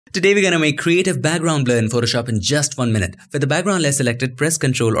Today we're going to make creative background blur in Photoshop in just 1 minute. With the background layer selected, press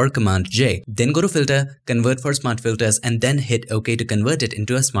Ctrl or Command J. Then go to Filter, Convert for Smart Filters, and then hit OK to convert it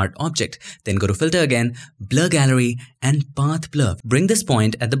into a smart object. Then go to Filter again, Blur Gallery, and Path Blur. Bring this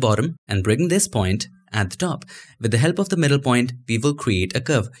point at the bottom and bring this point at the top. With the help of the middle point, we will create a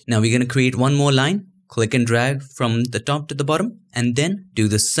curve. Now we're going to create one more line. Click and drag from the top to the bottom, and then do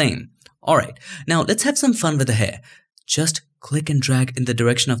the same. Alright, now let's have some fun with the hair. Just click and drag in the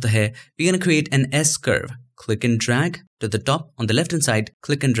direction of the hair. We're going to create an S curve. Click and drag to the top on the left hand side.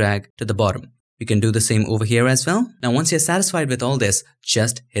 Click and drag to the bottom. We can do the same over here as well. Now once you're satisfied with all this,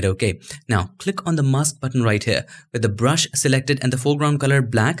 just hit OK. Now click on the mask button right here. With the brush selected and the foreground color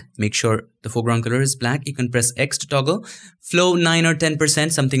black, make sure the foreground color is black. You can press X to toggle. Flow 9 or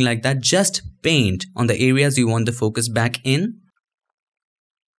 10%, something like that. Just paint on the areas you want the focus back in.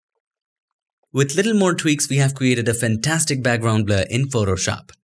 With little more tweaks, we have created a fantastic background blur in Photoshop.